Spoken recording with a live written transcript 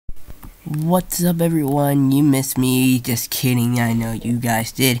What's up, everyone? You missed me. Just kidding, I know you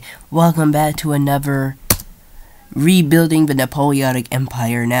guys did. Welcome back to another rebuilding the Napoleonic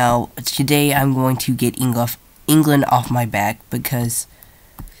Empire. Now, today I'm going to get England off my back because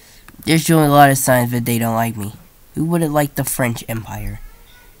there's showing a lot of signs that they don't like me. Who wouldn't like the French Empire?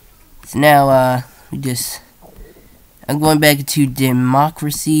 So now, I'm going back to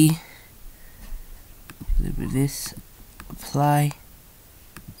democracy. This, apply.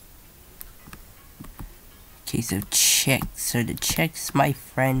 Okay, so check. So the Czechs, my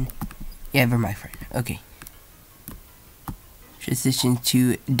friend. Yeah, they're my friend. Okay. Transition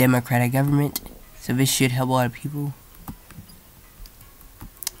to democratic government. So this should help a lot of people.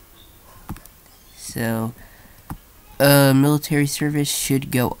 So, military service should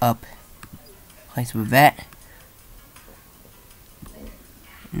go up. Place with that.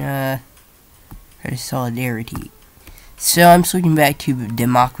 Solidarity. So I'm switching back to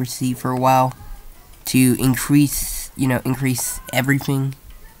democracy for a while to increase everything,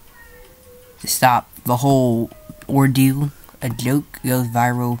 to stop the whole ordeal. A joke goes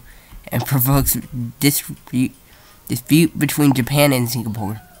viral and provokes dispute between Japan and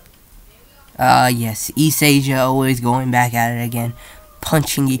Singapore. Yes, East Asia always going back at it again,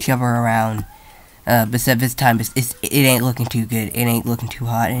 punching each other around. But this time it ain't looking too good. It ain't looking too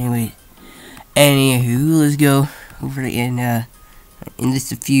hot. Anywho, let's go over in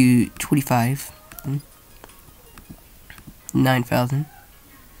this a few 25. 9,000.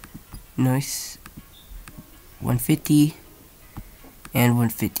 Nice. 150 and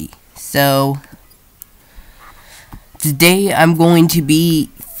 150. So today I'm going to be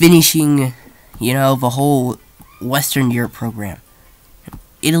finishing, the whole Western Europe program.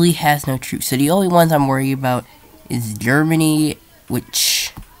 Italy has no troops, so the only ones I'm worried about is Germany,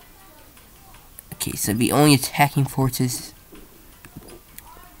 which, okay, so the only attacking forces,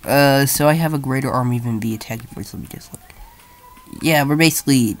 so I have a greater army than the attacking force. Let me just look. Yeah, we're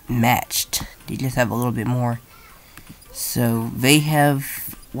basically matched. They just have a little bit more. So they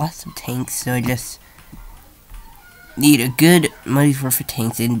have lots of tanks, so I just need a good money for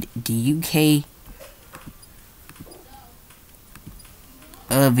tanks. In the UK,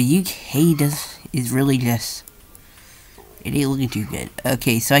 the UK is really just, it ain't looking too good.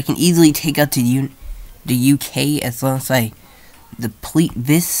 Okay, so I can easily take out the UK as long as I deplete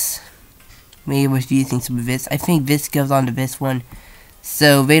this. Maybe I was using some of this. I think this goes on to this one.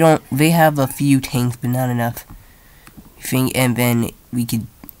 So they have a few tanks, but not enough. And then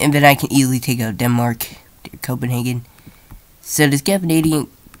I can easily take out Denmark, Copenhagen. So the Scandinavian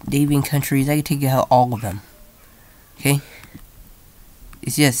countries, I can take out all of them. Okay?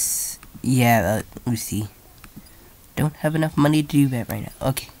 It's just, yeah, let me see. Don't have enough money to do that right now.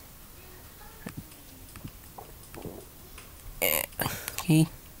 Okay. Okay.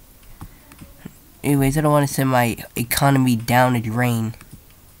 Anyways, I don't want to send my economy down the drain.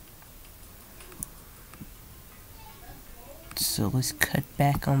 So let's cut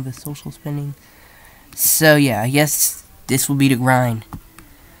back on the social spending. So yeah, I guess this will be the grind.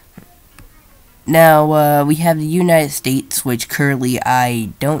 Now, we have the United States, which currently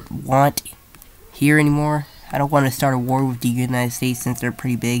I don't want here anymore. I don't want to start a war with the United States since they're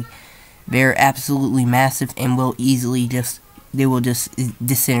pretty big. They're absolutely massive and will easily they will just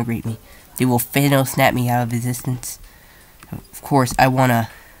disintegrate me. They will Thanos snap me out of existence. Of course, I want to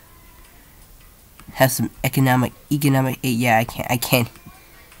have some economic, yeah, I can't,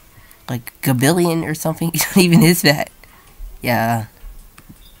 like, Gabillion or something. What even is that? Yeah.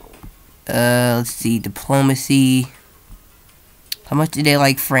 Let's see, diplomacy. How much do they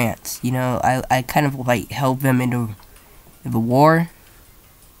like France? I kind of, like, help them into the war.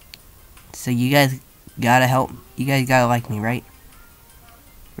 So you guys gotta help. You guys gotta like me, right?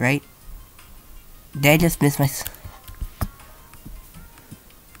 Right? Did I just miss my...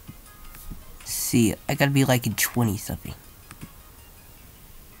 See, I gotta be like in 20 something.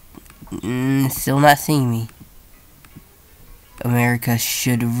 Still not seeing me. America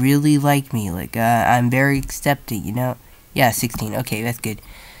should really like me. Like, I'm very accepting, Yeah, 16. Okay, that's good.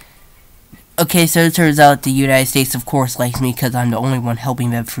 Okay, so it turns out the United States, of course, likes me because I'm the only one helping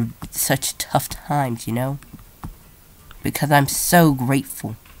them through such tough times, Because I'm so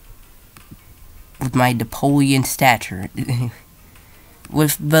grateful. With my Napoleon stature.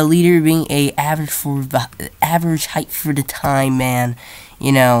 With the leader being average height for the time, man.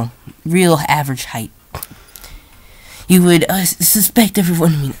 Real average height. You would suspect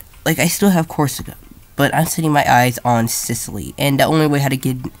everyone, like, I still have Corsica. But I'm setting my eyes on Sicily. And the only way how to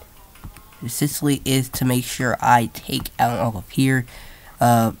get Sicily is to make sure I take out all of here.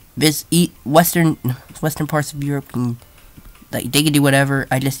 Western parts of Europe can Like, they can do whatever.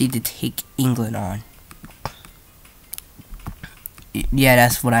 I just need to take England on. Yeah,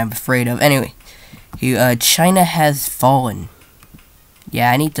 that's what I'm afraid of. Anyway, China has fallen.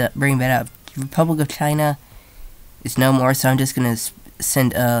 Yeah, I need to bring that up. The Republic of China is no more, so I'm just gonna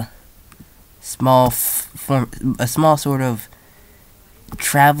send a small sort of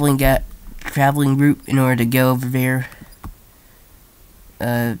traveling route in order to go over there.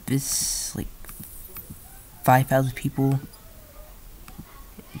 This like 5,000 people,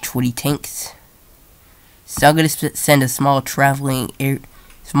 20 tanks. So I'm gonna send a small traveling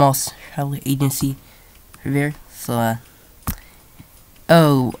agency over there. So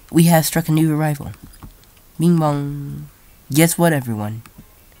oh, we have struck a new arrival. Bing bong. Guess what, everyone?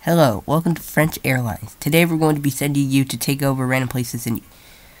 Hello, welcome to French Airlines. Today we're going to be sending you to take over random places in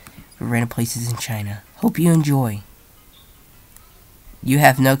China. Hope you enjoy. You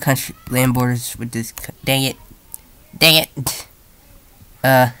have no country land borders with this. Dang it.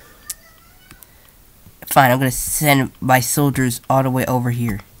 Fine, I'm gonna send my soldiers all the way over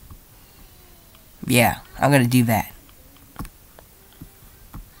here. Yeah, I'm gonna do that.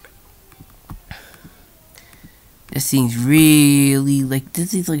 This seems really like a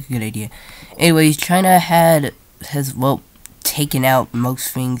good idea. Anyways, China has well taken out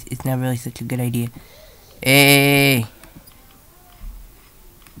most things. It's not really such a good idea. Hey,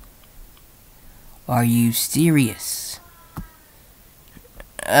 are you serious?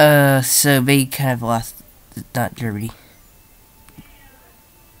 So they kind of lost, not Germany.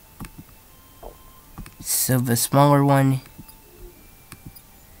 So the smaller one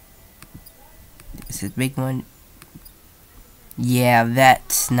is the big one. Yeah,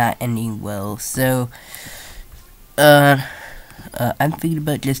 that's not ending well. So, I'm thinking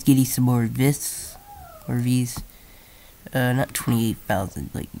about just getting some more of this, or these. Not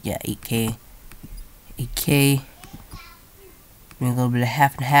 28,000, like, yeah, 8K. 8K. A little bit of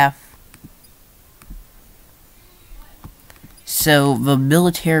half and half. So, the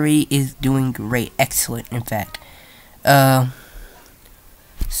military is doing great. Excellent, in fact. So,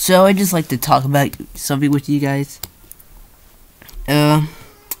 I'd just like to talk about something with you guys.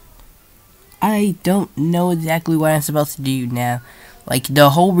 I don't know exactly what I'm supposed to do now. Like, the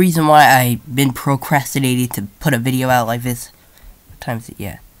whole reason why I've been procrastinating to put a video out like this. What time is it?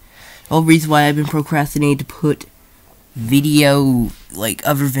 Yeah. The whole reason why I've been procrastinating to put videos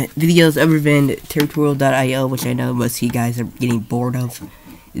other than territorial.io, which I know most of you guys are getting bored of,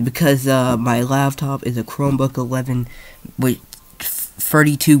 is because my laptop is a Chromebook 11 with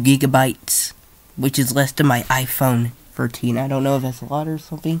 32 gigabytes, which is less than my iPhone 13. I don't know if that's a lot or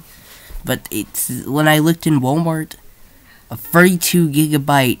something, but it's, when I looked in Walmart, a 32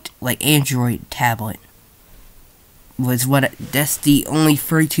 gigabyte like Android tablet was that's the only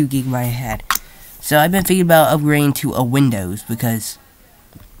 32 gigabyte I had. So I've been thinking about upgrading to a Windows, because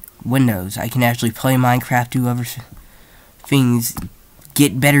Windows, I can actually play Minecraft, do other things,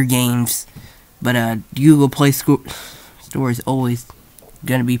 get better games, but Google Play Store is always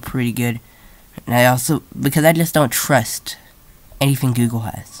gonna be pretty good. And I also, because I just don't trust anything Google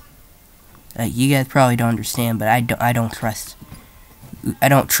has. You guys probably don't understand, but I don't trust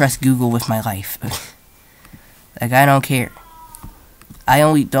Google with my life. Like, I don't care.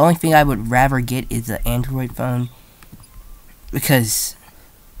 The only thing I would rather get is an Android phone, because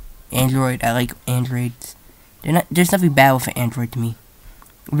I like Androids. There's nothing bad with an Android to me.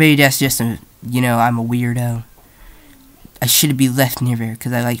 Maybe that's just I'm a weirdo. I shouldn't be left near there,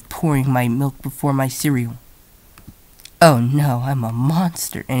 because I like pouring my milk before my cereal. Oh no, I'm a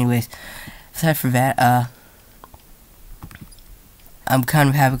monster. Anyways, aside from that, I'm kind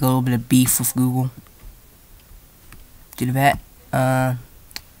of having a little bit of beef with Google. Due to that,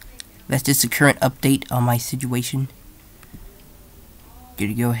 that's just the current update on my situation.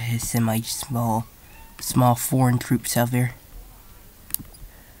 Gonna go ahead and send my small foreign troops out there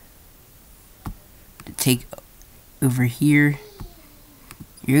to take over here.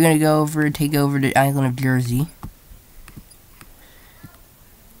 You're gonna go over and take over the island of Jersey.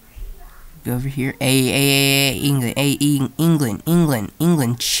 Go over here. Hey, England,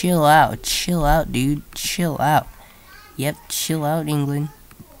 chill out, dude, chill out. Yep, chill out, England.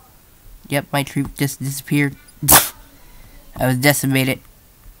 Yep, my troop just disappeared. I was decimated.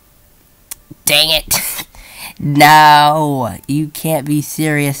 Dang it. No, you can't be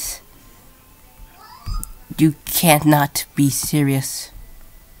serious. You can't not be serious.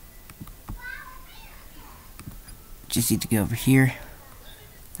 Just need to go over here.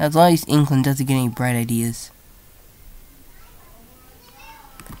 As long as England doesn't get any bright ideas.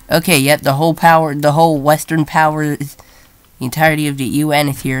 Okay, yep, the whole Western power, the entirety of the UN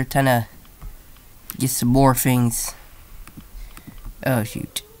is here trying to get some more things. Oh,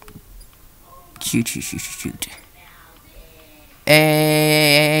 shoot. Shoot, shoot, shoot, shoot, shoot.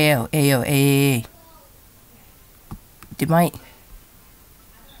 Hey, yo, hey, yo, hey. Did my...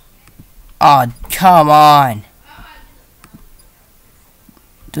 Oh, come on.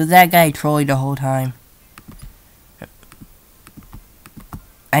 Was that guy trolling the whole time?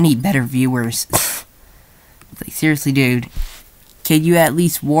 I need better viewers. Like, seriously, dude. Can you at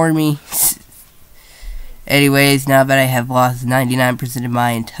least warn me? Anyways, now that I have lost 99% of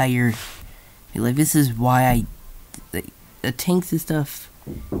my entire... Like, this is why I... Like, the tanks and stuff...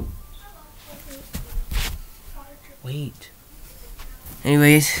 Wait.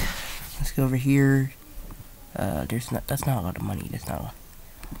 Anyways, let's go over here. That's not a lot of money. That's not a lot.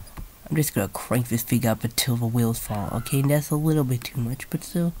 I'm just gonna crank this thing up until the wheels fall. Okay, that's a little bit too much, but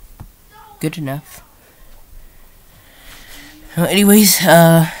still good enough. Anyways,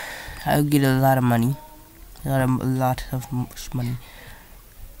 I'll get a lot of money. A lot of money.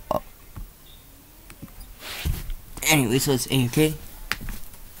 Oh. Anyways, let's AFK.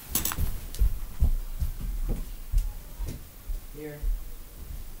 Here.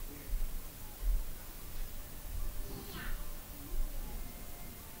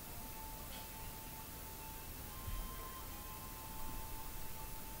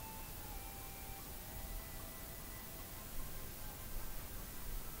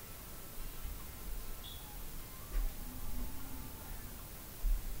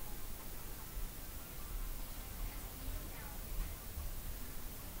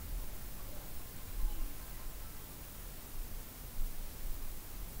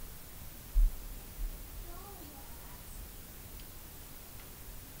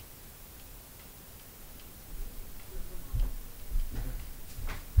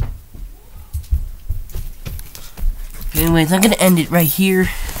 Anyways, I'm gonna end it right here.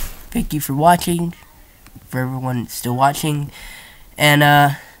 Thank you for watching, for everyone still watching,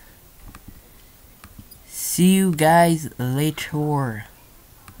 and see you guys later.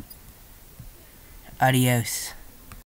 Adios.